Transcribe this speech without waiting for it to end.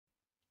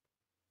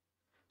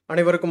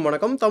அனைவருக்கும்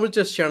வணக்கம். தமிழ்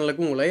செஸ்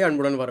சேனலுக்கு உங்களை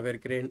அன்புடன்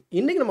வரவேற்கிறேன்.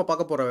 இன்னைக்கு நம்ம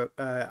பார்க்க போற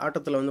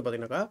ஆட்டத்துல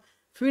பார்த்தீங்கன்னாக்கா,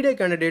 FIDE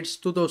கேண்டிடேட்ஸ்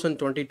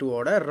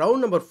 2022ஓட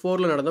ரவுண்ட் நம்பர்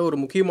 4ல நடந்த ஒரு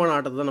முக்கியமான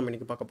ஆட்டத்தை தான் நம்ம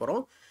இன்னைக்கு பார்க்க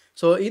போறோம்.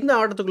 ஸோ இந்த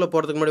ஆட்டத்துக்குள்ள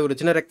போறதுக்கு முன்னாடி ஒரு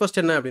சின்ன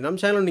ரெக்வெஸ்ட் என்ன அப்படின்னா,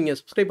 நம்ம சேனல் நீங்க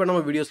சப்ஸ்கிரைப்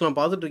பண்ணாம வீடியோஸ்லாம்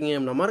பார்த்துட்டு இருக்கீங்க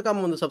அப்படின்னா,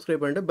 மறக்காம வந்து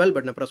சப்ஸ்கிரைப் பண்ணிட்டு பெல்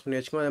பட்டனை பிரஸ் பண்ணி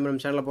வச்சுக்கோங்க. அதே மாதிரி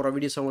நம்ம சேனல்ல போற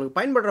வீடியோஸ் உங்களுக்கு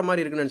பயன்படுற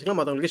மாதிரி இருக்குன்னு நினைச்சீங்கன்னா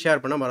மற்றவங்களுக்கு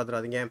ஷேர் பண்ண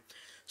மறந்துடாதீங்க.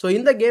 ஸோ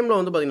இந்த கேமில்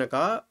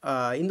பார்த்தீங்கன்னாக்கா,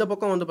 இந்த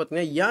பக்கம்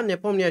பார்த்தீங்கன்னா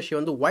Nepo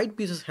வந்து ஒயிட்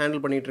பீசஸ்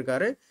ஹேண்டில் பண்ணிட்டு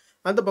இருக்காரு.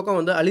 அந்த பக்கம்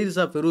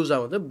அலிரிசா ஃபிரூஸா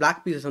பிளாக்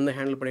பீசஸ்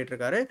ஹேண்டில் பண்ணிட்டு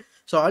இருக்காரு.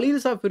 ஸோ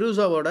அலிரிசா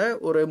ஃபிரூஸாவோட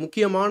ஒரு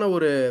முக்கியமான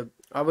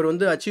அவர்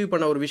அச்சீவ்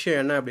பண்ண ஒரு விஷயம்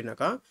என்ன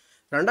அப்படின்னாக்கா,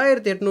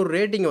 2800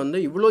 ரேட்டிங்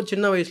இவ்வளோ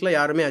சின்ன வயசில்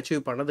யாருமே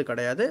அச்சீவ் பண்ணது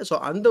கிடையாது. ஸோ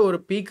அந்த ஒரு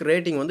பீக்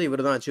ரேட்டிங்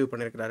இவர் தான் அச்சீவ்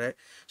பண்ணியிருக்கிறாரு.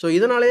 ஸோ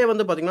இதனாலேயே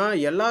பார்த்தீங்கன்னா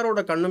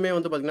எல்லாரோட கண்ணுமே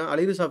பார்த்தீங்கன்னா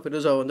அலிரிசா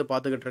ஃபிரூஸா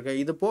பார்த்துக்கிட்டு இருக்கு.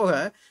 இது போக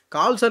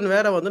கால்சன்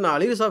வேற நான்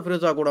அலிரிசா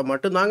ஃபிரூஸா கூட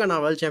மட்டும்தாங்க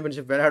நான் வேர்ல்ட்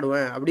சாம்பியன்ஷிப்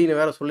விளையாடுவேன் அப்படின்னு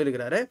வேற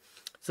சொல்லியிருக்கிறாரு.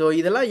 ஸோ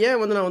இதெல்லாம்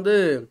ஏன்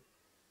நான்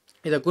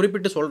இதை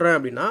குறிப்பிட்டு சொல்கிறேன்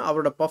அப்படின்னா,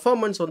 அவரோட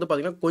பர்ஃபார்மன்ஸ்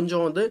பார்த்தீங்கன்னா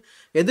கொஞ்சம்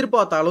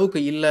எதிர்பார்த்த அளவுக்கு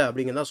இல்லை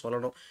அப்படிங்கிறத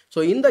சொல்லணும். ஸோ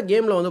இந்த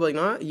கேமில்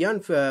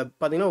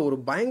பார்த்தீங்கன்னா ஒரு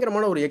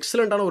பயங்கரமான ஒரு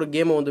எக்ஸலண்ட்டான ஒரு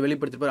கேமை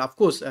வெளிப்படுத்திருப்பார்.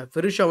 அஃப்கோர்ஸ்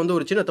ஃபிரிஷா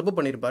ஒரு சின்ன தப்பு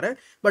பண்ணியிருப்பாரு.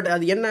 பட்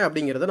அது என்ன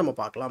அப்படிங்கிறத நம்ம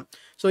பார்க்கலாம்.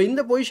 ஸோ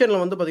இந்த பொசிஷனில்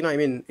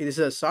பார்த்தீங்கன்னா இது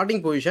is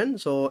starting position.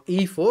 So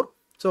E4.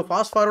 So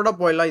fast ஃபார்வர்டாக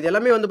போயிடலாம். இது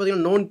எல்லாமே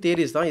பார்த்தீங்கன்னா நோன்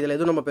தியரிஸ் தான். இதில்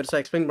எதுவும் நம்ம பெருசாக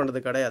எக்ஸ்பிளைன் பண்ணுறது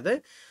கிடையாது.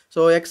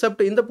 ஸோ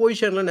எக்ஸப்ட் இந்த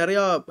பொசிஷனில்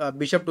நிறையா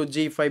bishop to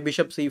G5,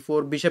 bishop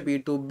C4, bishop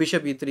E2,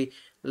 bishop E3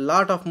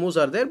 lot of moves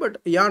R there. But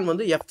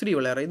F3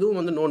 விளையாடுற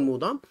இதுவும் நோன் மூவ்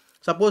தான்.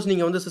 சப்போஸ்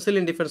நீங்கள்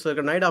சிசிலியன் டிஃபென்ஸில்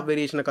இருக்க நைட் ஆஃப்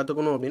வேரியேஷனை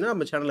கற்றுக்கணும் அப்படின்னா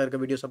நம்ம சேனலில்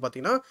இருக்க வீடியோஸை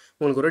பார்த்தீங்கன்னா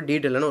உங்களுக்கு ஒரு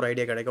டீட்டெயிலான ஒரு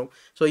ஐடியா கிடைக்கும்.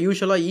 ஸோ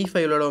யூஸ்வலாக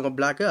E5 விளையாடுவாங்க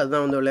பிளாக்,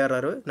 அதுதான்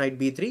விளையாடுறாரு. Night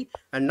B3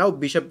 and now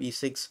bishop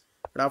E6.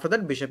 But after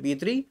that bishop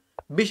E3,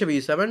 bishop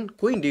E7,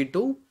 queen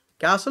D2,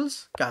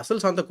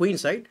 castles on the queen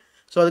side.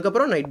 So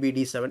அதுக்கப்புறம் நைட்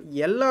BD7.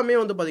 எல்லாமே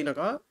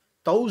பார்த்தீங்கன்னாக்கா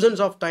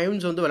thousands ஆஃப்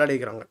டைம்ஸ்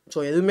விளையாடிக்கிறாங்க. ஸோ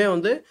எதுவுமே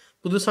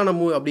புதுசான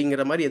move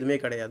அப்படிங்கிற மாதிரி எதுவுமே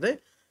கிடையாது.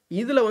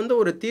 இதில்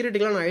ஒரு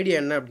தியரிட்டிக்கலான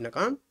ஐடியா என்ன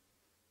அப்படின்னாக்கா,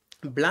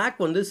 பிளாக்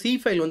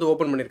C5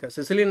 ஓப்பன் பண்ணியிருக்காரு.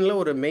 சிசிலியனில்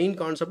ஒரு மெயின்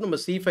கான்செப்ட் நம்ம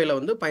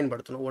C5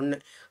 பயன்படுத்தணும். ஒன்று.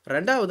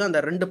 ரெண்டாவது அந்த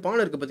ரெண்டு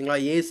பான் இருக்குது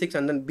பார்த்தீங்களா, A6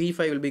 and then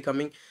B5 will be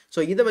coming. So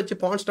இதை வச்சு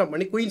பான் ஸ்டாப்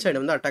பண்ணி குயின்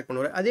சைடு அட்டாக்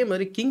பண்ணுவார். அதே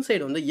மாதிரி கிங்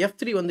சைடு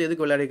F3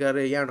 எதுக்கு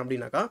விளையாடிக்காரு ஏன்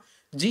அப்படின்னாக்கா,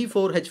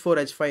 G4, H4,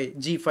 H5,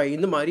 G5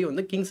 இந்த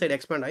மாதிரி கிங் சைடு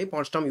எக்ஸ்பேண்ட் ஆகி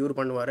பான் ஸ்டாம் யூர்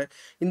பண்ணுவார்.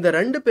 இந்த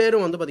ரெண்டு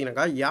பேரும்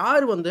பார்த்தீங்கன்னாக்கா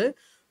யார்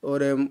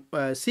ஒரு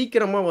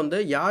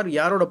சீக்கிரமாக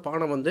யாரோட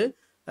பானை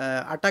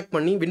அட்டாக்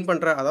பண்ணி வின்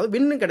பண்ணுற, அதாவது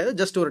வின்னு கிடையாது,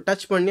 ஜஸ்ட் ஒரு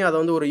டச் பண்ணி அதை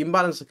ஒரு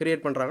இம்பேலன்ஸ்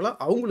கிரியேட் பண்ணுறாங்களோ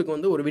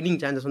அவங்களுக்கு ஒரு வின்னிங்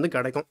சான்சஸ்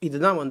கிடைக்கும்.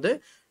 இதுதான்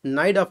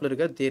நைட் ஆஃப்ல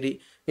இருக்கிற தியரி.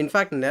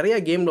 இன்ஃபேக்ட் நிறைய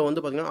கேமில்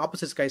பார்த்தீங்கன்னா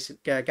ஆப்போசிட்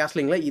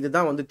கேஸ்லிங்கில்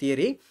இதுதான்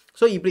தியரி.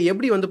 ஸோ இப்படி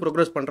எப்படி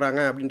ப்ரோக்ரஸ் பண்ணுறாங்க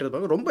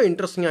அப்படின்றது ரொம்ப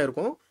இன்ட்ரெஸ்டிங்காக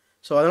இருக்கும்.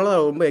 ஸோ அதனால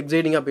ரொம்ப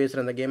எக்ஸைட்டிங்காக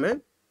பேசுகிறேன் இந்த கேமை.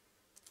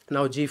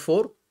 Now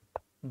G4,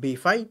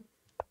 B5,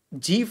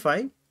 G5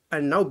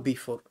 and now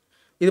B4.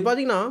 இது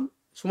பார்த்தீங்கன்னா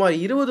சுமார்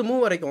 20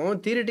 மூவ் வரைக்கும்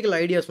தியரிட்டிக்கல்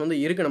ஐடியாஸ்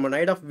இருக்குது. நம்ம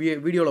நைட் ஆஃப்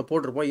வீடியோவில்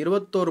போட்டிருப்போம்.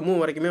 21 மூவ்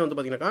வரைக்குமே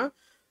பார்த்தீங்கன்னாக்கா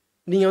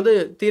நீங்கள்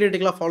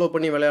தியரிட்டிக்கலாக ஃபாலோ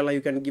பண்ணி விளையாடலாம்.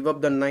 You can give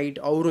up the night.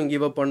 அவரும்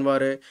கிவ் அப்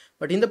பண்ணுவார்.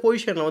 பட் இந்த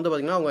பொசிஷனில்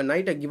பார்த்தீங்கன்னா அவங்க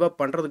நைட்டை கிவ் அப்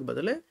பண்ணுறதுக்கு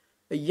பதில்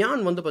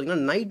பார்த்தீங்கன்னா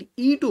night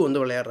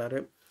E2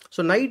 விளையாடுறாரு.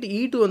 So night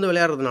E2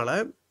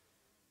 விளையாடுறதுனால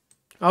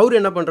அவர்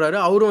என்ன பண்ணுறாரு,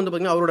 அவரும்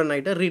பார்த்தீங்கன்னா அவரோட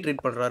நைட்டை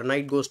ரீட்ரீட் பண்ணுறாரு.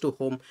 Night goes to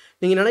home.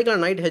 நீங்கள்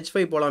நினைக்கலாம் நைட்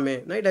H5 போகலாமே.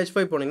 நைட்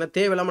H5 போனீங்கன்னா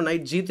தேவையில்லாமல்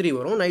நைட் G3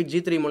 வரும். நைட்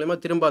G3 மூலமா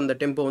திரும்ப அந்த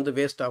டெம்போ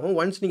வேஸ்ட் ஆகும்.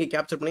 ஒன்ஸ் நீங்கள்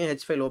கேப்சர் பண்ணி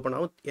H5 ஓப்பன்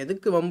ஆகும்.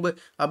 எதுக்கு வம்பு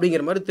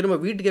அப்படிங்கிற மாதிரி திரும்ப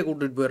வீட்டுக்கே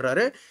கூப்பிட்டுட்டு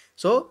போயிடுறாரு.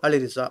 ஸோ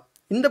அலிரிசா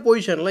இந்த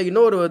பொசிஷனில்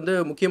இன்னொரு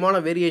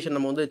முக்கியமான வேரியேஷன்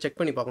நம்ம செக்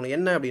பண்ணி பார்க்கணும்.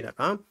 என்ன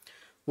அப்படின்னாக்கா,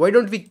 why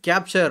don't we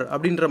capture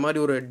அப்படின்ற மாதிரி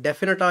ஒரு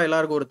டெஃபினட்டாக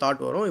எல்லாருக்கும் ஒரு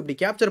தாட் வரும். இப்படி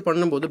கேப்சர்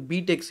பண்ணும்போது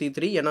B-Take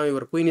C3, ஏன்னா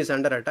இவர் குயின் இஸ்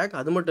அண்டர் அட்டாக்.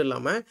 அது மட்டும்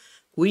இல்லாமல்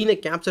குயினை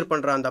கேப்சர்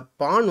பண்ணுற அந்த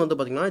பான்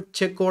பார்த்தீங்கன்னா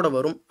செக்கோட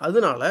வரும்.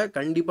 அதனால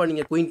கண்டிப்பாக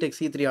நீங்கள் queen tech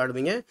C3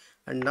 ஆடுவீங்க.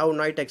 And now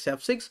night Tex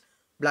F6.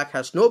 Black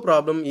has no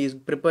problem. Is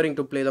preparing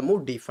to play the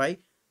move D5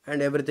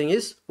 and every thing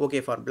is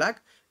okay for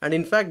black. And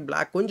in fact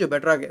black கொஞ்சம்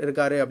பெட்டராக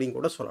இருக்காரு அப்படின்னு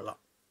கூட சொல்லலாம்.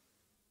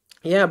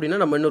 ஏன் அப்படின்னா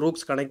நம்ம இன்னும்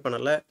ரூக்ஸ் கனெக்ட்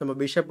பண்ணலை. நம்ம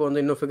பிஷப்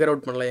இன்னும் ஃபிகர்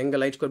அவுட் பண்ணல. எங்கே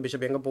லைட் ஸ்கோர்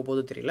பிஷப் எங்கே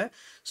போகுது தெரியல.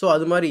 ஸோ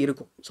அது மாதிரி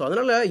இருக்கும். ஸோ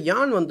அதனால்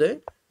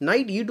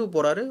நைட் E2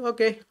 போகிறாரு.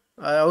 ஓகே,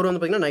 அவர்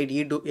பார்த்தீங்கன்னா நைட்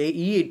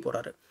E8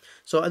 போகிறாரு.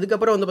 ஸோ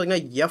அதுக்கப்புறம்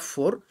பார்த்தீங்கன்னா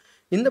F4.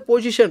 இந்த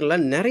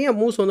பொசிஷனில் நிறைய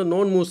மூவ்ஸ்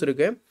நோன் மூவ்ஸ்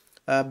இருக்குது.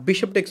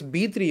 பிஷப் டெக்ஸ்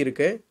B3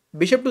 இருக்குது.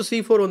 பிஷப் டு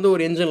C4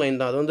 ஒரு என்ஜின் லைன்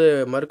தான். அது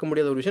மறுக்க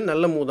முடியாத ஒரு விஷயம்.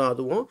 நல்ல மூவ் தான்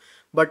அதுவும்.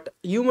 பட்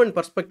ஹியூமன்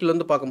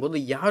பர்ஸ்பெக்டிவ்லேருந்து பார்க்கும்போது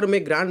யாருமே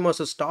grand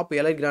master top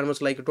elite grand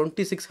master like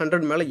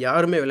 2600 மேலே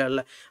யாருமே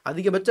விளையாடல.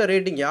 அதிகபட்ச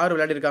ரேட்டிங் யார்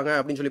விளையாடிருக்காங்க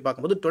அப்படின்னு சொல்லி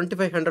பார்க்கும்போது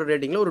 2500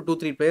 ரேட்டிங்கில் ஒரு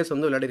 2-3 பிளேயர்ஸ்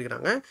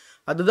விளையாடிருக்காங்க.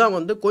 அதுதான்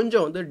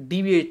கொஞ்சம்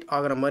டிவியேட்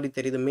ஆகிற மாதிரி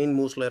தெரியுது மெயின்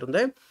மூவ்ஸில்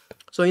இருந்து.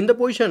 ஸோ இந்த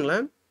பொசிஷனில்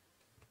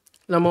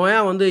நம்ம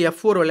ஏன்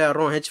F4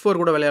 விளையாடுறோம், H4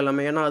 கூட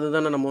விளையாடலாமே. ஏன்னா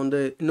அதுதானே நம்ம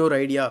இன்னொரு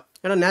ஐடியா,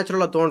 ஏன்னா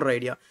நேச்சுரலாக தோன்ற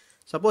idea.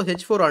 Suppose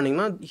H4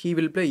 ஆனிங்கன்னா he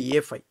will play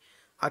A5.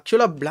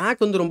 ஆக்சுவலாக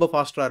பிளாக் ரொம்ப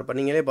ஃபாஸ்ட்டாக இருப்பார்.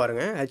 நீங்களே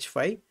பாருங்கள்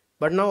H5.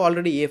 But now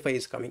already A5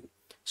 is coming.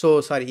 So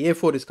sorry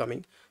A4 is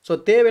coming. So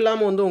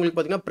தேவையில்லாமல் உங்களுக்கு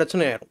பார்த்தீங்கன்னா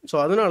பிரச்சனை ஆயிரும். ஸோ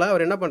அதனால்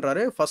அவர் என்ன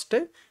பண்ணுறாரு, ஃபஸ்ட்டு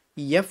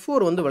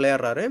F4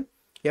 விளையாடுறாரு.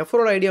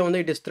 F4 ஐடியா வந்து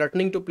it is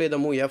threatening to play the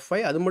move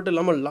F5. அது மட்டும்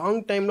இல்லாமல் லாங்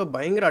டைமில்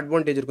பயங்கர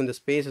அட்வான்டேஜ் இருக்கும் இந்த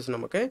ஸ்பேசஸ்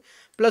நமக்கு.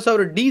 ப்ளஸ்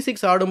அவர்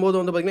D6 ஆடும்போது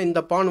வந்து பார்த்திங்கன்னா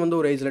இந்த பான் வந்து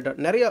ஒரு ஐசோலேட்டர்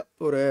நிறைய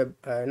ஒரு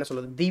என்ன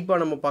சொல்கிறது டீப்பாக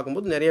நம்ம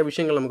பார்க்கும்போது நிறைய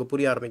விஷயங்கள் நமக்கு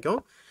புரிய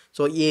ஆரம்பிக்கும்.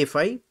 So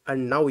A5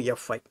 and now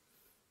F5.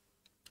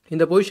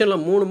 இந்த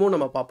பொசிஷனில் மூணு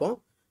நம்ம பார்ப்போம்.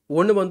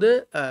 ஒன்று வந்து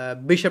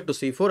பிஷப் டு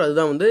C4,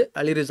 அதுதான் வந்து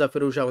அலிரிசா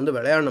ஃபிரூஷா வந்து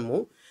விளையாடின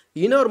மூவ்.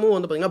 இன்னொரு மூவ்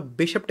வந்து பார்த்திங்கன்னா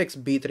பிஷப் டெக்ஸ்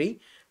B3.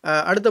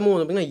 அடுத்த மூவ்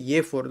வந்து பார்த்திங்கன்னா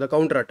A4, the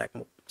counter attack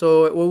move. So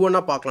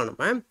ஒவ்வொன்றா பார்க்கலாம்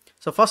நம்ம.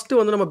 ஸோ ஃபஸ்ட்டு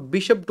வந்து நம்ம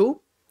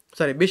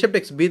பிஷப்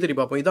டெக்ஸ் B3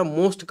 பார்ப்போம். இதுதான்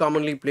மோஸ்ட்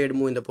காமன்லி பிளேடு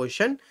மூவ் இந்த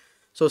position.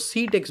 So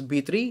C Tex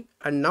B3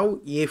 and now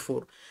A4.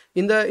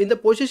 இந்த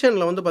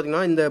பொசிஷனில் வந்து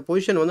பார்த்திங்கன்னா இந்த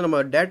பொசிஷன் வந்து நம்ம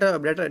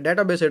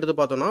டேட்டா பேஸ் எடுத்து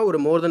பார்த்தோம்னா ஒரு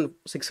மோர் தென்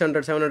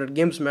 600-700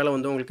 கேம்ஸ் மேலே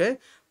வந்து உங்களுக்கு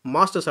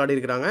மாஸ்டர்ஸ் ஆடி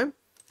இருக்கிறாங்க.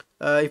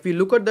 If you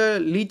look at the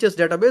leeches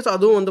data base,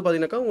 அதுவும் வந்து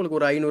பார்த்தீங்கன்னாக்கா உங்களுக்கு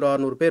ஒரு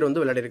 500-600 பேர்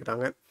வந்து விளையாடி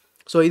இருக்கிறாங்க.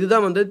 ஸோ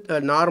இதுதான் வந்து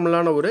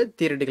நார்மலான ஒரு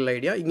தியரட்டிக்கல்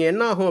ஐடியா. இங்கே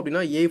என்ன ஆகும்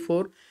அப்படின்னா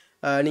A4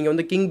 நீங்கள்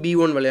வந்து கிங்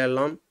B1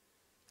 விளையாடலாம்,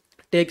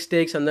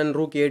 tax and then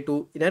rook A2,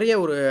 நிறைய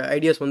ஒரு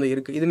ஐடியாஸ் வந்து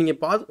இருக்குது. இது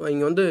நீங்கள்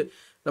இங்கே வந்து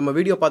நம்ம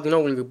வீடியோ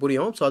பார்த்தீங்கன்னா உங்களுக்கு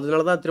புரியும். ஸோ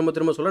அதனால தான்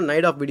திரும்ப சொல்ல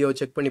நைட் ஆஃப் வீடியோவை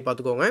செக் பண்ணி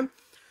பார்த்துக்கோங்க.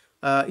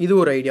 இது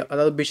ஒரு ஐடியா,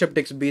 அதாவது பிஷப்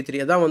டெக்ஸ் B3.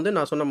 அதான் வந்து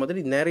நான் சொன்ன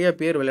மாதிரி நிறைய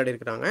பேர் விளையாடி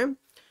இருக்கிறாங்க.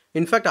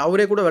 இன்ஃபேக்ட்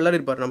அவரே கூட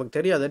விளையாடிருப்பார், நமக்கு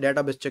தெரியாது,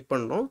 டேட்டா பேஸ் செக்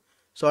பண்ணுறோம்.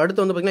 ஸோ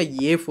அடுத்து வந்து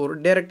பார்த்திங்கன்னா A4,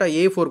 டேரெக்டாக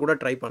A4 கூட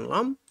ட்ரை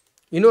பண்ணலாம்.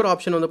 இன்னொரு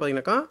ஆப்ஷன் வந்து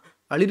பார்த்திங்கனாக்கா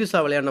அலிரிசா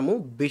விளையாடின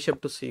மூவ்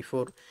பிஷப் டு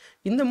C4.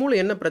 இந்த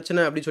மூவில் என்ன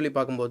பிரச்சனை அப்படின்னு சொல்லி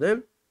பார்க்கும்போது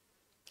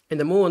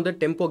இந்த மூவ் வந்து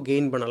டெம்போ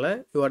கெயின் பண்ணலை.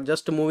 You are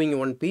just moving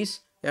one piece,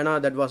 ஏன்னா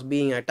that was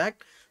being attack.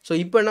 So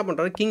இப்போ என்ன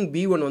பண்ணுறாரு, கிங்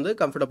B1 வந்து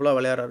கம்ஃபர்டபுளாக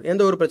விளையாடுறாரு,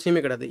 எந்த ஒரு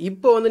பிரச்சனையுமே கிடையாது.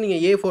 இப்போ வந்து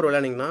நீங்கள் A4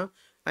 விளையாடிங்கன்னா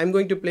I'm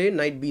going to play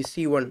night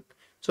BC1.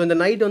 So இந்த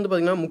நைட் வந்து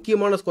பார்த்திங்கன்னா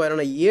முக்கியமான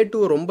ஸ்கொயரான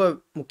A2 ரொம்ப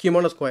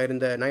முக்கியமான ஸ்கொயர்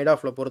இந்த நைட்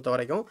ஆஃபில் பொறுத்த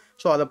வரைக்கும்.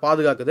 ஸோ அதை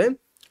பாதுகாக்குது.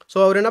 ஸோ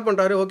அவர் என்ன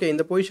பண்ணுறாரு, ஓகே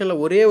இந்த பொசிஷனில்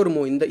ஒரே ஒரு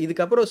மூவ்,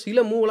 இதுக்கப்புறம் சில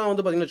மூவ்லாம்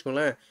வந்து பார்த்திங்கன்னு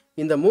வச்சுக்கோங்களேன்,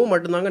 இந்த மூவ்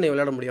மட்டும்தாங்க நீ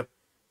விளையாட முடியும்.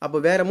 அப்போ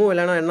வேறு மூவ்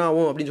விளையாடா என்ன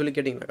ஆகும் அப்படின்னு சொல்லி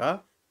கேட்டிங்கனாக்கா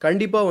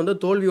கண்டிப்பாக வந்து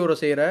தோல்வியோட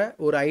செய்கிற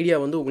ஒரு ஐடியா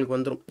வந்து உங்களுக்கு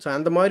வந்துடும். ஸோ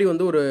அந்த மாதிரி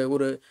வந்து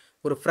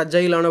ஒரு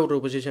ஃப்ரெஜைலான ஒரு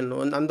பொசிஷன்,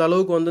 அந்த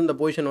அளவுக்கு வந்து இந்த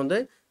பொசிஷன் வந்து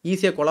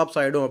ஈஸியாக கொலாப்ஸ்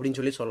ஆகிடும் அப்படின்னு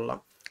சொல்லி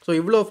சொல்லலாம். ஸோ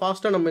இவ்வளோ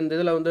ஃபாஸ்ட்டாக நம்ம இந்த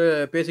இதில் வந்து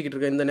பேசிக்கிட்டு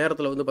இருக்க இந்த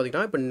நேரத்தில் வந்து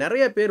பார்த்திங்கன்னா இப்போ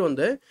நிறைய பேர்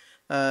வந்து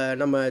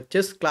நம்ம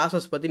செஸ்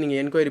கிளாஸஸ் பற்றி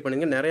நீங்கள் என்கொயரி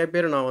பண்ணுங்க. நிறைய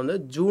பேர் நான் வந்து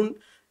ஜூன்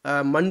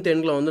மந்த்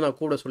எண்டில் வந்து நான்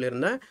கூட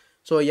சொல்லியிருந்தேன்.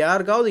 ஸோ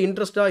யாருக்காவது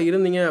இன்ட்ரெஸ்ட்டாக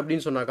இருந்தீங்க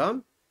அப்படின்னு சொன்னாக்கா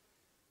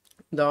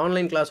இந்த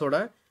ஆன்லைன் கிளாஸோட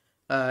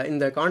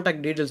இந்த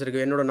காண்டாக்ட் டீட்டெயில்ஸ்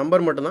இருக்குது. என்னோட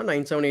நம்பர் மட்டும்தான்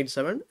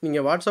 9787.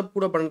 நீங்கள் வாட்ஸ்அப்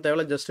கூட பண்ண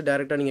தேவையில்ல, ஜஸ்ட்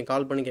டேரெக்டாக நீங்கள்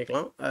கால் பண்ணி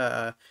கேட்கலாம்.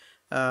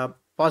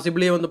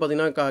 பாசிபிளே வந்து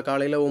பார்த்திங்கன்னா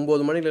காலையில்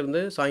 9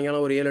 மணிலேருந்து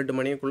சாயங்காலம் ஒரு 7-8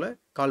 மணிக்குள்ளே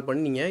கால்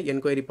பண்ணி நீங்கள்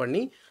என்கொயரி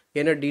பண்ணி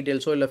என்ன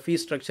டீட்டெயில்ஸோ இல்லை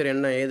ஃபீஸ் ஸ்ட்ரக்சர்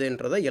என்ன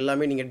ஏதுன்றதை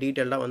எல்லாமே நீங்கள்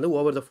டீட்டெயில்டாக வந்து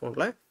ஓவர் த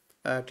ஃபோனில்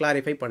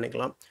கிளாரிஃபை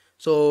பண்ணிக்கலாம்.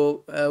 ஸோ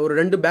ஒரு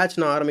 2 பேட்ச்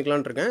நான்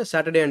ஆரம்பிக்கலான்னு இருக்கேன்.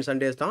 சாட்டர்டே அண்ட்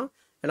சண்டேஸ் தான்,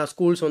 ஏன்னா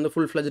ஸ்கூல்ஸ் வந்து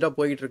ஃபுல் ஃப்ளெஜ்டாக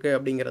போயிட்டு இருக்கு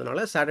அப்படிங்கிறதுனால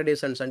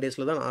சாட்டர்டேஸ் அண்ட்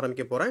சண்டேஸில் தான் நான்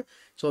ஆரம்பிக்க போகிறேன்.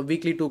 ஸோ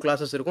வீக்லி 2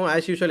 கிளாஸஸ் இருக்கும்.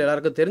 ஆஸ் யூஷுவல்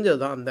எல்லாருக்கும் தெரிஞ்சது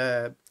தான், அந்த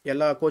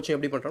எல்லா கோச்சிங்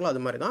எப்படி பண்ணுறாங்களோ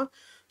அது மாதிரி தான்.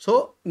 ஸோ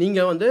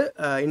நீங்கள் வந்து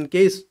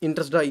இன்கேஸ்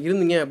இன்ட்ரெஸ்டாக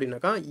இருந்தீங்க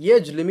அப்படின்னாக்கா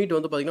ஏஜ் லிமிட்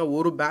வந்து பார்த்திங்கன்னா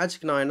ஒரு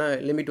பேட்ச்க்கு நான் என்ன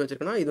லிமிட்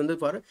வச்சுருக்கேன்னா இது வந்து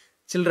for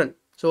children.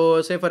 So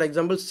say for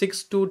example 6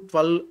 to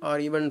 12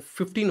 R even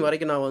 15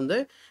 வரைக்கும் நான் வந்து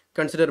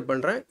கன்சிடர்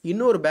பண்ணுறேன்.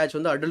 இன்னொரு பேட்ச்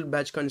வந்து அடல்ட்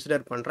பேட்ச்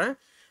கன்சிடர் பண்ணுறேன்.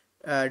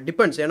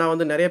 டிபெண்ட்ஸ், ஏன்னா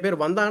வந்து நிறைய பேர்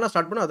வந்தாங்கன்னா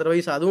ஸ்டார்ட் பண்ணுவேன்,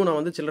 அதர்வைஸ் அதுவும் நான்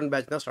வந்து சில்ட்ரன்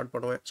பேட்ச் தான் ஸ்டார்ட்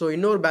பண்ணுவேன். ஸோ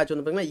இன்னொரு பேட்ச்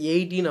வந்து பார்த்திங்கன்னா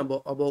 18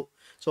 above.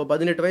 ஸோ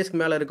 18 வயசுக்கு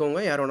மேலே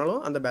இருக்கவங்க யார்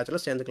வேணாலும் அந்த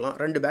பேட்சில் சேர்ந்துக்கலாம்.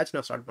 2 பேட்ச்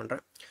நான் ஸ்டார்ட்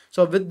பண்ணுறேன்.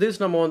 ஸோ வித்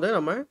திஸ்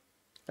நம்ம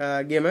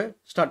கேமை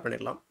ஸ்டார்ட்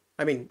பண்ணிடலாம்,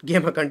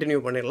 கேமை கண்டினியூ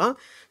பண்ணிடலாம்.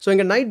 ஸோ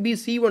இங்கே நைட்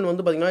BC1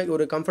 வந்து பார்த்திங்கன்னா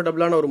ஒரு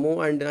கம்ஃபர்டபுளான ஒரு மூவ்.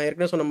 அண்ட் நான்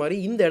ஏற்கனவே சொன்ன மாதிரி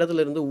இந்த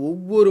இடத்துல இருந்து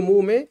ஒவ்வொரு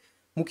மூவுமே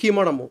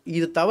முக்கியமான மூவ்.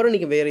 இது தவிர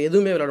நீங்கள் வேறு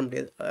எதுவுமே விளையாட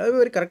முடியாது. அதே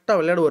மாதிரி கரெக்டாக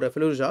விளையாட ஒரு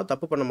ஃபிலூர்ஜா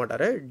தப்பு பண்ண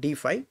மாட்டார்.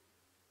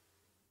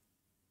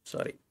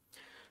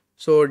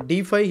 So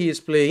D5 he is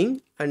playing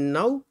and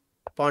now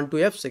pawn to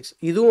F6.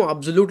 இதுவும்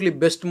அப்சல்யூட்லி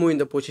பெஸ்ட் மூவ்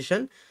இந்த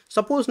பொசிஷன்.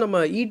 சப்போஸ்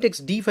நம்ம E-Tex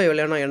D5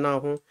 விளையாடினா என்ன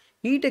ஆகும்,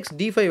 E-Tex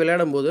D5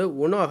 விளையாடும் போது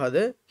ஒன்றும்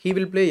ஆகாது. he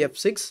will play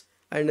F6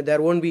 and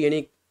there won't be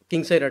any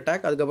king side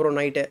attack. அதுக்கப்புறம்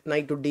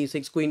night to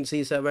D6, queen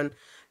C7,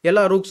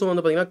 எல்லா ரூக்ஸும்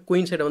வந்து பார்த்திங்கன்னா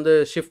குயின் சைடை வந்து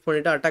ஷிஃப்ட்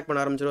பண்ணிவிட்டு அட்டாக்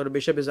பண்ண ஆரம்பிச்சிடும். ஒரு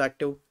bishop is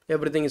active,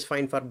 everything is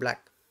fine for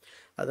black.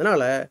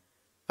 அதனால்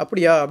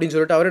அப்படியா அப்படின்னு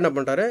சொல்லிட்டு அவர் என்ன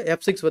பண்ணுறாரு,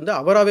 F6 வந்து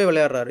அவராகவே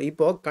விளையாடுறாரு.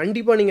 இப்போது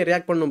கண்டிப்பாக நீங்கள்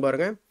ரியாக்ட் பண்ணணும்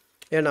பாருங்கள்.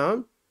 ஏன்னா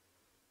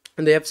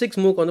இந்த F6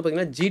 மூவ்க்கு வந்து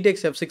பார்த்திங்கன்னா G-Tex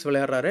F6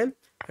 விளையாடுறாரு.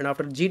 And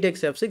after G-Tex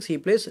F6 he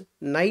plays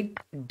knight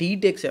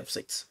D-Tex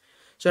F6.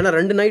 So ஏன்னா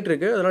 2 நைட்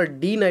இருக்குது, அதனால்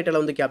D நைட்டில்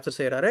வந்து கேப்சர்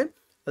செய்கிறாரு.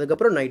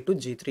 அதுக்கப்புறம் நைட் டு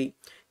G3.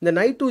 இந்த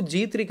நைட் டு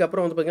G3க்கு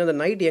அப்புறம் வந்து பார்த்திங்கன்னா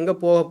இந்த நைட் எங்கே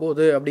போக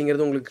போகுது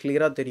அப்படிங்கிறது உங்களுக்கு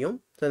கிளியராக தெரியும்.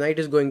 The night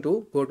is going to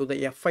go to the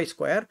F5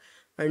 square.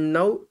 And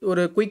now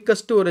ஒரு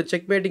குயிக்கஸ்ட் ஒரு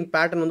செக் பேட்டிங்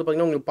பேட்டர்ன் வந்து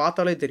பார்த்திங்கன்னா உங்களுக்கு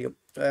பார்த்தாலே தெரியும்.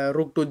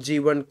 Rook to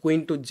G1,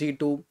 queen to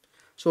G2.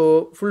 So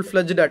full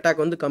fledged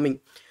attack வந்து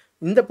கம்மிங்.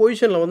 இந்த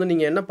பொசிஷனில் வந்து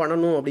நீங்கள் என்ன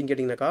பண்ணணும் அப்படின்னு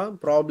கேட்டிங்கனாக்கா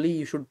probably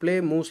you should play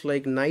moves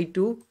like night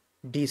to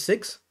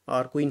D6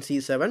 R queen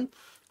C7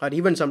 R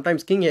even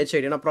sometimes king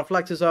H8. ஏன்னா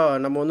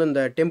ப்ரொஃப்ளாக்ஸிஸாக நம்ம வந்து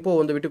இந்த டெம்போ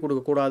வந்து விட்டு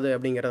கொடுக்கக்கூடாது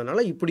அப்படிங்கிறதுனால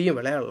இப்படியும்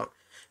விளையாடலாம்.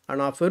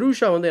 ஆனால்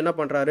ஃபெரூஷா வந்து என்ன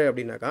பண்ணுறாரு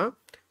அப்படின்னாக்கா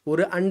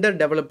ஒரு அண்டர்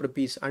டெவலப்டு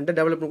பீஸ், அண்டர்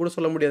டெவலப்னு கூட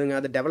சொல்ல முடியாதுங்க,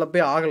 அது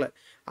டெவலப்பே ஆகலை,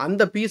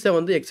 அந்த பீஸை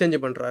வந்து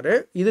எக்ஸ்சேஞ்ச் பண்ணுறாரு.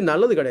 இது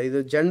நல்லது கிடையாது,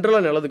 இது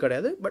ஜென்ரலாக நல்லது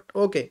கிடையாது. பட்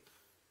ஓகே,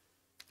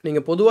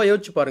 நீங்கள் பொதுவாக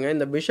யோசிச்சு பாருங்கள்,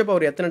 இந்த பிஷப்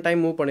அவர் எத்தனை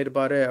டைம் மூவ்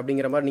பண்ணியிருப்பாரு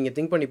அப்படிங்கிற மாதிரி நீங்கள்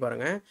திங்க் பண்ணி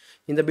பாருங்கள்.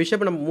 இந்த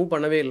பிஷப் நம்ம மூவ்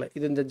பண்ணவே இல்லை.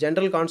 இது இந்த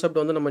ஜென்ரல் கான்செப்ட்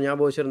வந்து நம்ம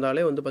ஞாபகம்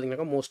வச்சிருந்தாலே வந்து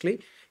பார்த்திங்கனாக்கா மோஸ்ட்லி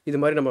இது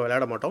மாதிரி நம்ம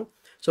விளையாட மாட்டோம்.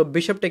 ஸோ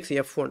பிஷப் டெக்ஸ்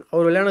F1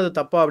 அவர் விளையாடுறது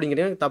தப்பா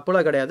அப்படிங்கிறது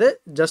தப்புலாம் கிடையாது,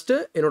 ஜஸ்ட்டு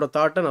என்னோட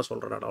தாட்டை நான்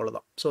சொல்கிறேன், நான்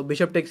அவ்வளோதான். ஸோ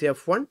பிஷப் டெக்ஸ்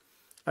F1,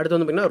 அடுத்து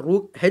வந்து பார்த்திங்கன்னா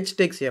rook H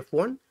Tex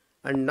F1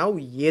 and now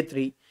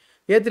A3.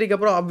 A3க்கு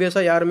அப்புறம்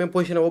ஆப்வியஸாக யாருமே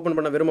பொசிஷனை ஓப்பன்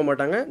பண்ண விரும்ப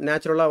மாட்டாங்க.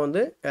 நேச்சுரலாக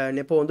வந்து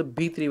நெப்போ வந்து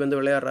B3 வந்து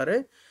விளையாடுறாரு.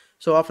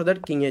 So after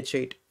that king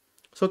H8.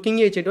 So king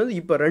H8 வந்து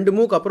இப்போ 2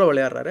 மூவ்க்கு அப்புறம்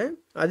விளையாடுறாரு.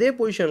 அதே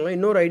பொசிஷனில்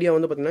இன்னொரு ஐடியா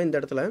வந்து பார்த்திங்கன்னா இந்த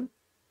இடத்துல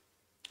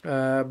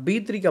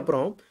B3க்கு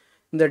அப்புறம்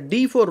இந்த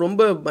D4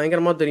 ரொம்ப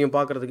பயங்கரமாக தெரியும்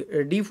பார்க்குறதுக்கு.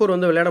 D4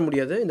 வந்து விளையாட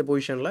முடியாது இந்த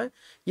பொசிஷனில்.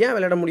 ஏன்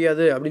விளையாட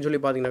முடியாது அப்படின்னு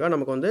சொல்லி பார்த்தீங்கன்னாக்கா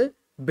நமக்கு வந்து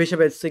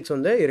பிஷப் H6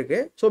 வந்து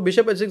இருக்குது. ஸோ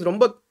பிஷப் H6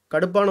 ரொம்ப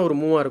கடுப்பான ஒரு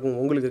மூவாக இருக்கும்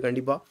உங்களுக்கு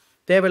கண்டிப்பாக.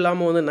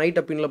 தேவையில்லாமல் வந்து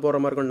நைட் பின்னில் போகிற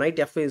மாதிரி இருக்கும். Night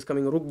F is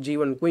coming, rook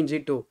G1, queen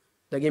G2,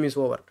 the game is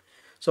over.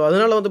 So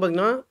அதனால் வந்து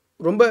பார்த்திங்கன்னா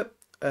ரொம்ப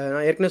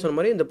நான் ஏற்கனவே சொன்ன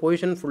மாதிரி இந்த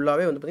பொசிஷன்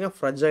ஃபுல்லாகவே வந்து பார்த்திங்கன்னா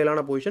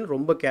ஃப்ரஜைலான பொசிஷன்,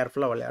 ரொம்ப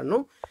கேர்ஃபுல்லாக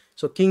விளையாடணும்.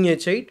 So king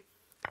H8,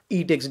 E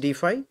takes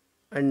D5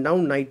 and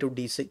now knight to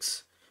D6.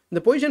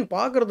 இந்த பொசிஷன்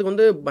பார்க்குறதுக்கு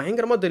வந்து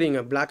பயங்கரமாக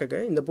தெரியுங்க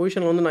பிளாக்குக்கு. இந்த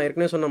பொசிஷனில் வந்து நான்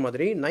ஏற்கனவே சொன்ன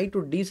மாதிரி நைட்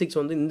டு D6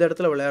 வந்து இந்த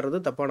இடத்துல விளையாடுறது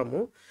தப்பான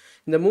மூவ்.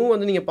 இந்த மூவ்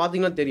வந்து நீங்கள்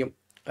பார்த்தீங்கன்னா தெரியும்.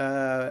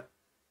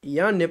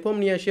 ஏன்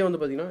நெப்போம்னியாஷியா வந்து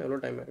பார்த்தீங்கன்னா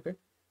எவ்வளோ டைம் இருக்குது,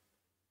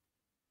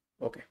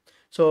 ஓகே.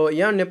 ஸோ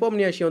ஏன்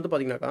நெப்போம்னியாஷியா வந்து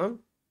பார்த்தீங்கன்னாக்கா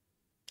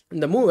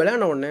இந்த மூவ்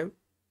விளையாடின உடனே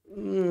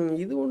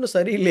இது ஒன்றும்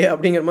சரியில்லையே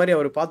அப்படிங்கிற மாதிரி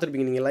அவர்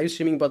பார்த்துருப்பீங்க, நீங்கள் லைவ்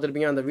ஸ்ட்ரீமிங்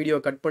பார்த்துருப்பீங்க. அந்த வீடியோ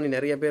கட் பண்ணி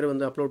நிறைய பேர்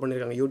வந்து அப்லோட்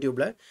பண்ணியிருக்காங்க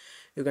யூடியூப்பில்.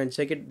 You can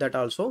check it that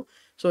also.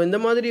 So இந்த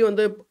மாதிரி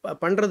வந்து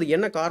பண்ணுறது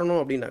என்ன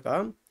காரணம் அப்படின்னாக்கா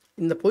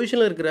இந்த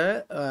பொசிஷனில் இருக்கிற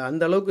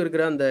அந்த அளவுக்கு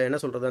இருக்கிற அந்த என்ன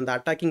சொல்கிறது அந்த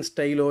அட்டாக்கிங்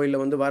ஸ்டைலோ இல்லை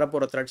வந்து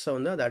வரப்போகிற த்ரெட்ஸை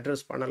வந்து அதை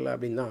அட்ரஸ் பண்ணலை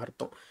அப்படின்னு தான்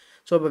அர்த்தம்.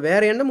 ஸோ இப்போ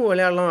வேறு என்ன மூவ்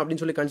விளையாடலாம்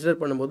அப்படின்னு சொல்லி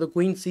கன்சிடர் பண்ணும்போது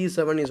queen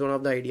C7 is one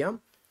of the idea.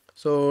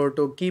 So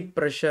to keep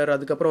pressure.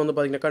 அதுக்கப்புறம் வந்து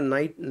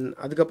பார்த்திங்கனாக்கா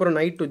அதுக்கப்புறம்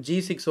நைட் டு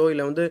G6ஓ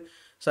இல்லை வந்து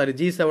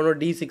G7ஓ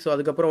D6ஓ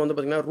அதுக்கப்புறம் வந்து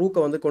பார்த்திங்கன்னா ரூக்கை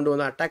வந்து கொண்டு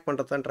வந்து அட்டாக்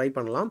பண்ணுறது தான் ட்ரை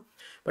பண்ணலாம்.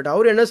 பட்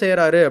அவர் என்ன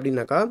செய்கிறாரு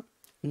அப்படின்னாக்கா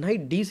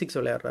நைட் D6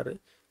 விளையாடுறாரு.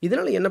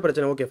 இதனால் என்ன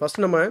பிரச்சனை? ஓகே, ஃபஸ்ட்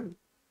நம்ம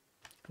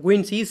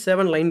குயின்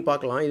C7 லைன்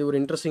பார்க்கலாம். இது ஒரு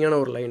இன்ட்ரெஸ்டிங்கான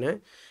ஒரு லைனு.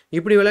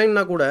 இப்படி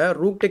விளையாடினா கூட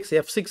ரூக் டெக்ஸ்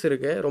F6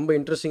 இருக்குது, ரொம்ப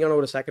இன்ட்ரெஸ்டிங்கான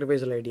ஒரு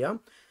சாக்ரிஃபைஸல் ஐடியா.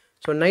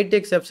 ஸோ நைட்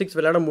டெக்ஸ் F6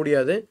 விளையாட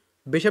முடியாது.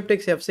 பிஷப்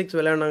டெக்ஸ் F6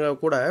 விளையாடினாங்க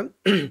கூட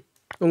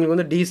உங்களுக்கு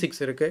வந்து D6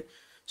 இருக்குது.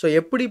 ஸோ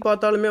எப்படி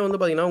பார்த்தாலுமே வந்து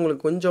பார்த்திங்கன்னா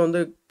உங்களுக்கு கொஞ்சம்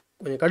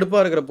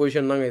கடுப்பாக இருக்கிற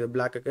பொசிஷன் தாங்க இது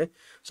பிளாக்குக்கு.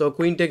 ஸோ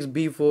குயின் டெக்ஸ்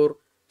B4.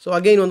 ஸோ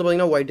அகெயின் வந்து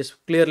பார்த்திங்கன்னா white is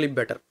clearly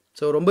better.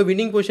 So ரொம்ப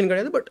வின்னிங் பொசிஷன்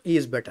கிடையாது, பட்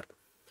இஸ் பெட்டர்.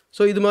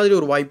 ஸோ இது மாதிரி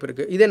ஒரு வாய்ப்பு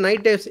இருக்குது. இதே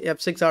நைட்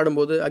F6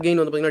 ஆடும்போது அகெயின்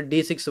வந்து பார்த்திங்கன்னா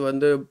D6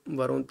 வந்து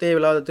வரும்.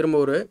 தேவையில்லாத திரும்ப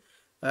ஒரு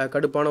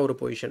கடுப்பான ஒரு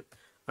பொசிஷன்.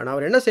 ஆனால்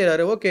அவர் என்ன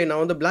செய்கிறாரு, ஓகே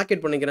நான் வந்து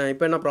பிளாக்கேட் பண்ணிக்கிறேன்,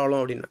 இப்போ என்ன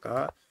ப்ராப்ளம் அப்படின்னாக்கா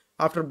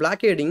ஆஃப்டர்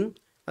பிளாக்கேடிங்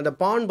அந்த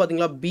பான்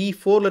பார்த்திங்களா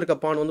B4ல் இருக்க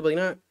பான் வந்து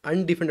பார்த்திங்கன்னா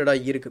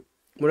அன்டிஃபெண்டடாக இருக்குது.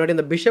 முன்னாடி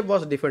அந்த பிஷப்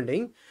வாஸ்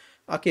டிஃபெண்டிங்.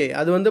 ஓகே,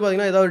 அது வந்து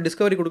பார்த்திங்கன்னா ஏதாவது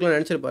டிஸ்கவரி கொடுக்கலாம்னு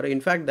நினச்சிருப்பாரு.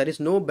 In fact there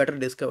is no better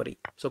Discovery.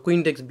 So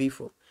queen Tex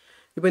B4.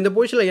 இப்போ இந்த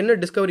பொசிஷனில் என்ன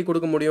டிஸ்கவரி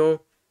கொடுக்க முடியும்?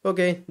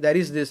 Okay, there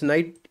is this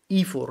knight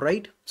E4,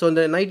 right? So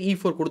இந்த knight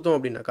E4 கொடுத்தோம்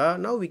அப்படின்னாக்கா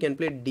now we can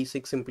play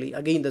D6 simply.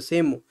 again the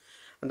same move.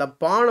 அந்த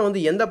பானை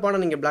வந்து எந்த பானை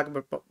நீங்கள் பிளாக்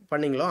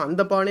பண்ணிங்களோ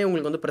அந்த பானே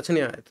உங்களுக்கு வந்து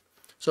பிரச்சனையாகுது.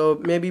 ஸோ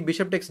மேபி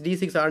பிஷப் டெக்ஸ்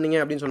D6 ஆடினீங்க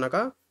அப்படின்னு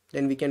சொன்னாக்கா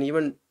then we can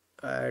even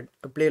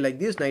play like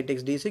this, knight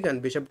takes D6 and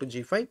bishop to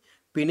G5,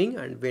 pinning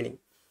and winning.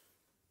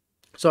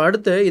 So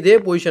அடுத்து இதே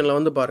பொசிஷனில்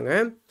வந்து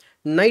பாருங்கள்,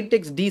 நைட்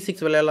டெக்ஸ்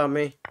D6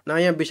 விளையாடலாமே,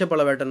 நான் ஏன்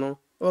பிஷப்பில் வேட்டணும்?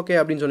 ஓகே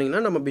அப்படின்னு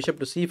சொன்னீங்கன்னா நம்ம பிஷப்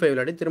டு C5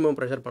 விளையாடி திரும்பவும்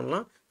ப்ரெஷர்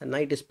பண்ணலாம்.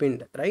 Night is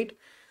pinned, right?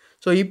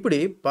 So இப்படி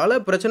பல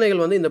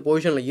பிரச்சனைகள் வந்து இந்த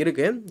பொசிஷனில்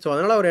இருக்குது. ஸோ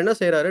அதனால் அவர் என்ன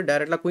செய்கிறாரு,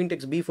 டேரெக்டாக குயின்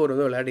டெக்ஸ் B4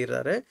 வந்து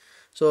விளையாடிடுறாரு.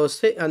 ஸோ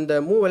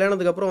அந்த மூவ்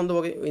விளையாடுறதுக்கப்புறம் வந்து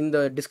ஓகே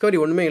இந்த டிஸ்கவரி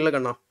ஒன்றுமே இல்லை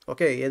கண்ணா,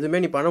 ஓகே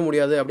எதுவுமே நீ பண்ண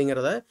முடியாது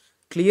அப்படிங்கிறத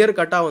கிளியர்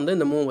கட்டாக வந்து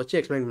இந்த மூவ் வச்சு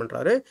எக்ஸ்பிளைன்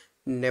பண்ணுறாரு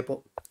nepo.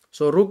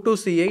 So rook to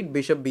C8,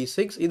 bishop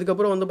B6.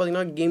 இதுக்கப்புறம் வந்து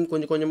பார்த்திங்கன்னா கேம்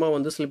கொஞ்சம் கொஞ்சமாக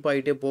வந்து ஸ்லிப்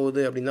ஆகிட்டே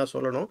போகுது அப்படின்னு தான்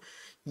சொல்லணும்.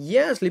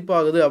 ஏன் ஸ்லிப்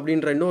ஆகுது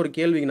அப்படின்ற இன்னொரு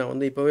கேள்விக்கு நான்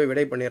வந்து இப்போவே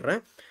விடை பண்ணிடுறேன்.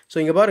 ஸோ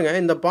இங்கே பாருங்கள்,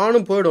 இந்த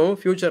பானும் போய்டும்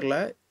ஃப்யூச்சரில்,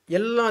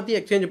 எல்லாத்தையும்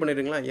எக்ஸ்சேஞ்ச்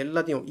பண்ணிடுறீங்களா,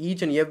 எல்லாத்தையும்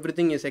each and every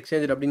thing is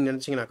exchange அப்படின்னு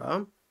நினச்சிங்கனாக்கா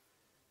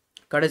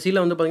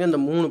கடைசியில் வந்து பார்த்திங்கன்னா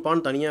இந்த 3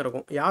 பான் தனியாக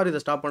இருக்கும். யார் இதை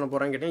ஸ்டாப் பண்ண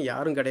போகிறான்னு கேட்டால்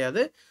யாரும்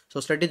கிடையாது. So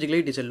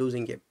strategically it is a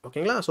losing game,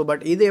 ஓகேங்களா? ஸோ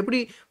பட் இது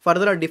எப்படி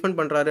ஃபர்தராக டிஃபெண்ட்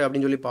பண்ணுறாரு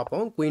அப்படின்னு சொல்லி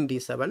பார்ப்போம். Queen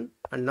D7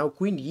 and now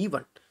queen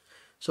E1.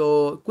 So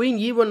queen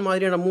E1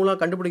 மாதிரியான மூலாம்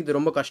கண்டுபிடிக்கிறது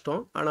ரொம்ப கஷ்டம்.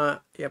 ஆனால்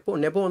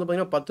நெப்போ வந்து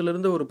பார்த்திங்கன்னா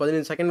 10லேருந்து ஒரு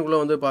 15 செகண்டுக்குள்ளே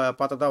வந்து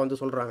பார்த்ததா வந்து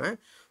சொல்கிறாங்க.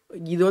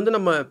 இது வந்து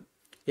நம்ம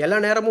எல்லா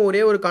நேரமும்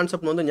ஒரே ஒரு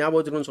கான்செப்ட் வந்து ஞாபகம்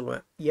வச்சுக்கணும்னு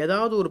சொல்லுவேன்.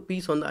 ஏதாவது ஒரு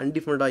பீஸ் வந்து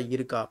அன்டிஃபெண்டடாக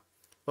இருக்கா,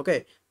 ஓகே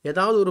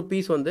ஏதாவது ஒரு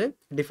பீஸ் வந்து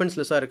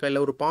டிஃபென்ஸ்லெஸ்ஸாக இருக்கா,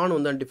 இல்லை ஒரு பான்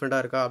வந்து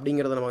அன்டிஃபெண்டாக இருக்கா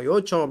அப்படிங்கிறத நம்ம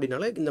யோசித்தோம்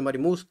அப்படின்னாலே இந்த மாதிரி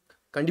மூவ்ஸ்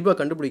கண்டிப்பாக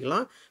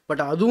கண்டுபிடிக்கலாம்.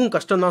 பட் அதுவும்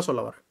கஷ்டம் தான்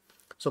சொல்ல வரேன்.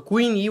 ஸோ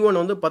குயின் E1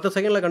 வந்து 10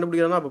 செகண்டில்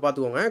கண்டுபிடிக்கிறதா அப்போ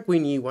பார்த்துக்கோங்க.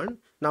 குயின் E1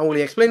 நான்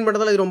உங்களுக்கு எக்ஸ்பிளைன்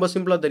பண்ணுறதால இது ரொம்ப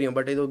சிம்பிளாக தெரியும்,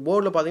 பட் இது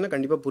போர்டில் பார்த்தீங்கன்னா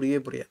கண்டிப்பாக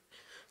புரியாது.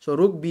 So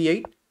rook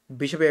B8,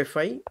 bishop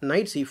F5,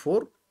 night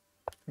C4,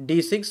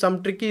 D6. Some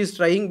trick is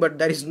drying but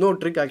there is no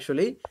trick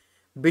actually.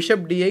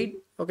 Bishop D8,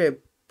 okay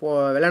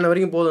விளையாட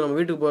வரைக்கும் போதும், நம்ம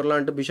வீட்டுக்கு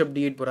போயிடலான்ட்டு பிஷப்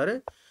D8 போகிறாரு.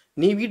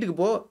 நீ வீட்டுக்கு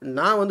போ,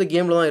 நான் வந்து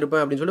கேமில் தான்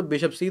இருப்பேன் அப்படின்னு சொல்லிட்டு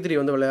பிஷப் C3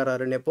 வந்து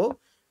விளையாடுறாரு nepo.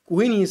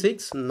 Queen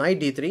E6,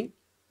 night D3.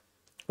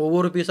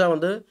 ஒவ்வொரு பீஸாக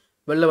வந்து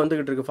வெளில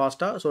வந்துக்கிட்டு இருக்குது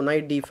ஃபாஸ்ட்டாக. So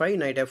night D5,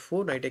 night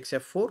F4, night takes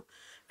F4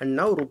 and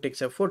now rook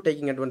takes F4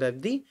 taking advantage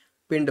of the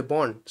pinned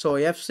pawn. So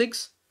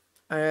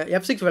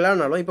F6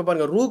 விளையாடினாலும் இப்போ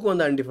பாருங்கள் ரூக்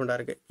வந்து அன்டிஃபரெண்டாக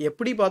இருக்குது.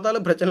 எப்படி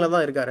பார்த்தாலும் பிரச்சனையில்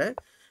தான் இருக்காரு.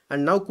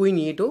 And now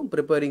queen E2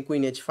 preparing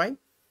queen H5,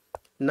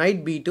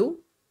 night B2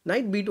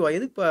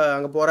 எதுக்கு இப்போ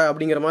அங்கே போகிற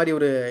அப்படிங்கிற மாதிரி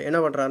ஒரு என்ன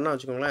பண்ணுறாருன்னா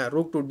வச்சுக்கோங்களேன்,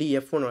 ரூக் டு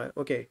DF1.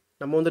 ஓகே,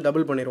 நம்ம வந்து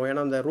டபுள் பண்ணிடுவோம்,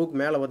 ஏன்னா அந்த ரூக்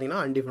மேலே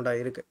பார்த்தீங்கன்னா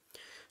அன்டிஃபரெண்டாக இருக்குது.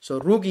 So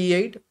rook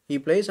E8 he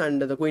plays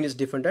and the queen is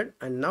defended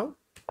and now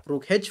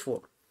rook H4.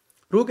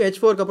 Rook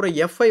H4க்கு அப்புறம்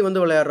F5 வந்து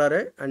விளையாடுறாரு.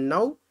 அண்ட்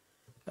நவ்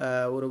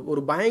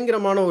ஒரு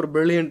பயங்கரமான ஒரு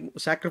பிரில்லியன்ட்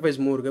சாக்ரிஃபைஸ்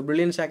மூவ் இருக்குது.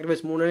 பிரில்லியன்ட்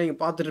சாக்ரிஃபைஸ் மூவ்னு நீங்கள்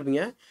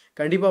பார்த்துருப்பீங்க.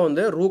 கண்டிப்பாக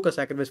வந்து ரூக்கை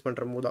சாக்ரிஃபைஸ்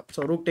பண்ணுற மூவ் தான்.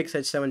 So rook tax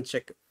H7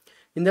 check.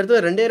 இந்த இடத்துல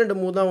ரெண்டு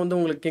மூவ் தான் வந்து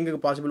உங்களுக்கு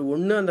கிங்குக்கு பாசிபிள்.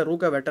 ஒன்று அந்த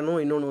ரூக்கை வெட்டணும்,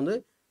 இன்னொன்று வந்து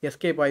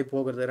எஸ்கேப் ஆகி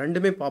போகிறது.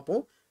 ரெண்டுமே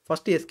பார்ப்போம்.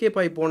 ஃபஸ்ட்டு எஸ்கேப்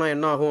ஆகி போனால்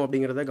என்ன ஆகும்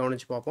அப்படிங்கிறத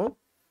கவனித்து பார்ப்போம்.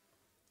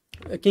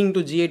 கிங்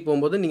டு G8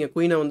 போகும்போது நீங்கள்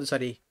குயினை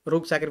வந்து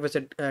ரூக்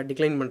சாக்ரிஃபைஸை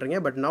டிக்ளைன் பண்ணுறீங்க.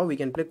 But now we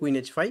can play queen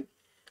H5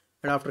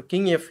 and after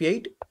king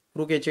F8,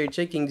 rook H8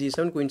 check, king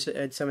G7, queen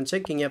H7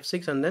 check, king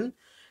F6 and then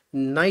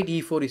knight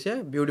E4 is a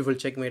beautiful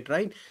checkmate,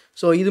 right?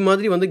 So இது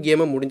மாதிரி வந்து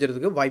கேமை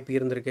முடிஞ்சிறதுக்கு வாய்ப்பு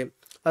இருந்திருக்கு.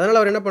 அதனால்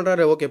அவர் என்ன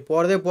பண்ணுறாரு, okay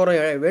போகிறோம்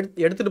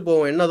எடுத்துகிட்டு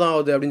போவோம், என்ன தான்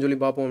ஆகுது அப்படின்னு சொல்லி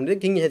பார்ப்போம்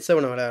அப்படின்னு king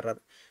H7 விளையாடுறாரு.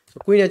 So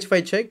queen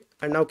H5 check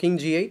and now king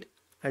G8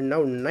 and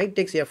now knight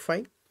takes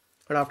F5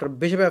 and after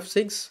bishop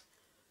F6,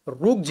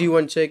 rook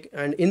G1 check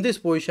and in this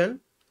position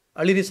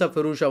Ali Riza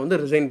ஃபிரூஷா வந்து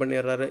ரிசைன்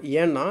பண்ணிடுறாரு.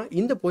 ஏன்னா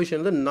இந்த பொசிஷன்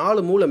வந்து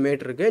 4 மூவ்ல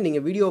மேட் இருக்குது.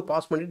 நீங்கள் வீடியோவை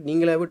பாஸ் பண்ணிவிட்டு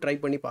நீங்களாவே ட்ரை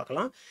பண்ணி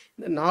பார்க்கலாம்.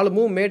 இந்த 4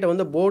 மூவ் மேட்டை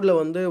வந்து போர்டில்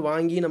வந்து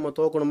வாங்கி நம்ம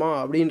தோக்கணுமா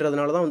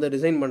அப்படின்றதுனால தான் வந்து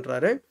ரிசைன்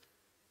பண்ணுறாரு.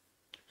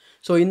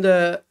 ஸோ இந்த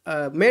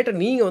மேட்டை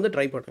நீங்கள் வந்து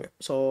ட்ரை பண்ணுங்கள்.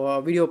 ஸோ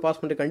வீடியோ பாஸ்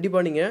பண்ணிட்டு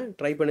கண்டிப்பாக நீங்கள்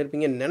ட்ரை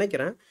பண்ணியிருப்பீங்கன்னு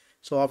நினைக்கிறேன்.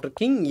 So after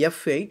king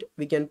F8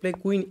 we can play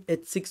queen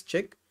H6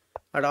 check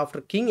and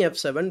after king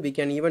F7 we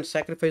can even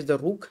sacrifice the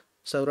rook.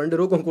 So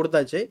 2 ரூக்கும்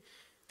கொடுத்தாச்சு.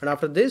 and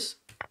after this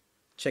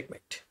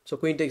checkmate. So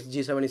queen takes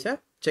G7 is a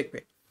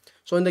checkmate.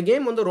 So இந்த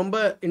game வந்து ரொம்ப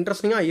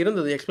இன்ட்ரெஸ்டிங்காக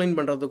இருந்தது explain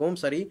பண்ணுறதுக்கும்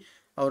சரி,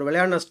 அவர்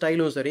விளையாடின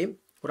ஸ்டைலும் சரி.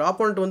 ஒரு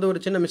ஆப்போனண்ட் வந்து ஒரு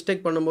சின்ன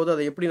மிஸ்டேக் பண்ணும்போது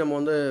அதை எப்படி நம்ம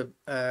வந்து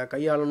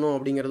கையாளணும்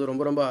அப்படிங்கிறது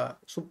ரொம்ப ரொம்ப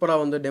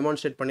சூப்பராக வந்து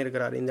டெமான்ஸ்ட்ரேட்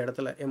பண்ணியிருக்கிறாரு இந்த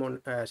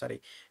இடத்துல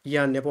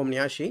இயான்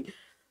நெப்போம்னியாஷி.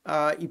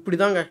 இப்படி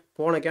தாங்க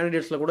போன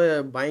கேண்டிடேட்ஸில் கூட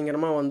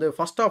பயங்கரமாக வந்து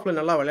ஃபஸ்ட் ஹாஃபில்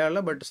நல்லா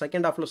விளையாடல, பட்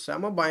செகண்ட் ஹாஃபில்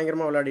செம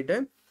பயங்கரமாக விளையாடிட்டு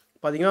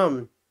பார்த்தீங்கன்னா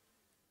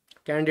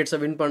கேண்டிடேட்ஸை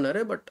வின்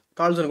பண்ணார். பட்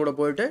கால்சன் கூட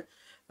போயிட்டு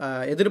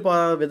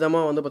எதிர்பாராத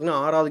விதமாக வந்து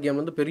பார்த்திங்கன்னா 6வது கேம்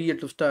வந்து பெரிய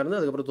ட்விஸ்ட்டாக இருந்து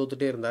அதுக்கப்புறம்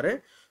தோத்துட்டே இருந்தார்.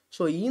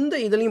 ஸோ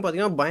இதுலேயும்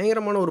பார்த்திங்கன்னா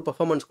பயங்கரமான ஒரு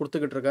பர்ஃபார்மன்ஸ்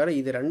கொடுத்துக்கிட்டு இருக்காரு.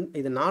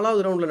 இது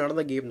 4வது ரவுண்டில்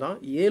நடந்த கேம் தான்.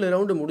 7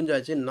 ரவுண்டு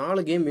முடிஞ்சாச்சு,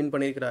 4 கேம் வின்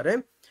பண்ணியிருக்கிறாரு.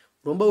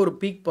 ரொம்ப ஒரு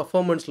பீக்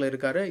பர்ஃபார்மன்ஸில்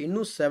இருக்கார்.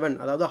 இன்னும் 7,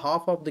 அதாவது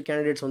ஹாஃப் ஆஃப் தி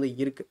கேண்டிடேட்ஸ் வந்து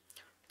இருக்குது.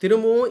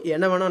 திரும்பவும்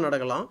என்ன வேணால்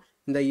நடக்கலாம்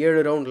இந்த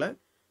 7 ரவுண்டில்.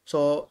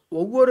 ஸோ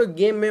ஒவ்வொரு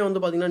கேமுமே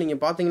வந்து பார்த்திங்கன்னா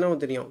நீங்கள் பார்த்தீங்கன்னா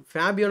தெரியும்,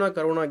 ஃபேபியோனா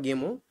கரோனா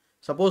கேமும்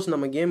சப்போஸ்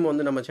நம்ம கேம்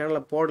வந்து நம்ம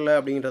சேனலில் போடல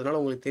அப்படிங்கிறதுனால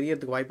உங்களுக்கு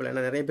தெரியறதுக்கு வாய்ப்பு இல்லை.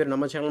 ஏன்னா நிறைய பேர்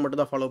நம்ம சேனல்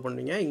மட்டும் தான் ஃபாலோ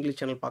பண்ணுறீங்க, இங்கிலீஷ்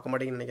சேனல் பார்க்க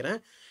மாட்டேங்கன்னு நினைக்கிறேன்.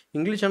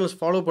 இங்கிலீஷ் சேனல்ஸ்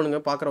ஃபாலோ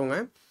பண்ணுங்கள் பார்க்குறவங்க.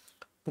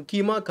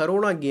 முக்கியமாக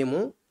கரோனா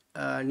கேமும்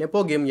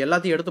நெப்போ கேம்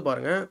எல்லாத்தையும் எடுத்து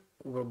பாருங்கள்.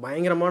 ஒரு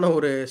பயங்கரமான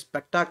ஒரு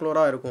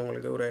ஸ்பெக்டாகுலராக இருக்கும்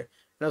உங்களுக்கு. ஒரு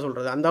என்ன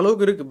சொல்கிறது, அந்த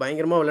அளவுக்கு இருக்குது,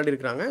 பயங்கரமாக விளையாடி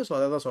இருக்கிறாங்க. ஸோ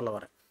அதை தான் சொல்ல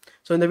வரேன்.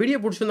 ஸோ இந்த வீடியோ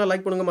பிடிச்சிருந்தா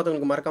லைக் பண்ணுங்கள்,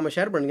 மற்றவங்களுக்கு மறக்காமல்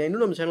ஷேர் பண்ணுங்கள்.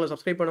 இன்னும் நம்ம சேனலை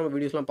சப்ஸ்கிரைப் பண்ணாமல்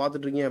வீடியோஸ்லாம்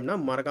பார்த்துட்ருக்கீங்க அப்படின்னா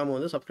மறக்காமல்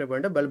வந்து சப்ஸ்கிரைப்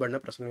பண்ணிட்டு பெல்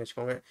பட்டனை ப்ரெஸ் பண்ணி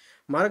வச்சுக்கோங்க.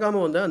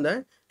 மறக்காமல் வந்து அந்த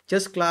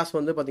செஸ் கிளாஸ்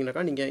வந்து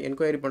பார்த்தீங்கன்னாக்கா நீங்கள்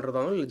என்கொயரி பண்ணுறதா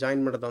இருந்தாலும் இல்லை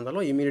ஜாயின் பண்ணுறதா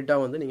இருந்தாலும்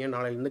இமீடியட்டாக வந்து நீங்கள்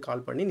நாளையிலேருந்து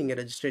கால் பண்ணி நீங்கள்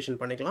ரெஜிஸ்ட்ரேஷன்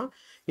பண்ணிக்கலாம்.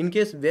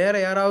 இன்கேஸ் வேறு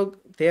யாராவது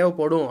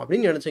தேவைப்படும்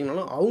அப்படின்னு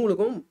நினச்சிங்கனாலும்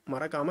அவங்களுக்கும்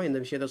மறக்காமல் இந்த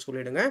விஷயத்தை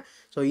சொல்லிவிடுங்க.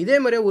 ஸோ இதே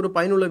மாதிரியே ஒரு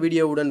பயனுள்ள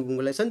வீடியோவுடன்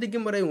உங்களை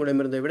சந்திக்கும் வரை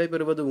உங்களிடமிருந்து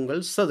விடைபெறுவது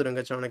உங்கள்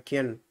சதுரங்க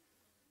சாணக்கியன்.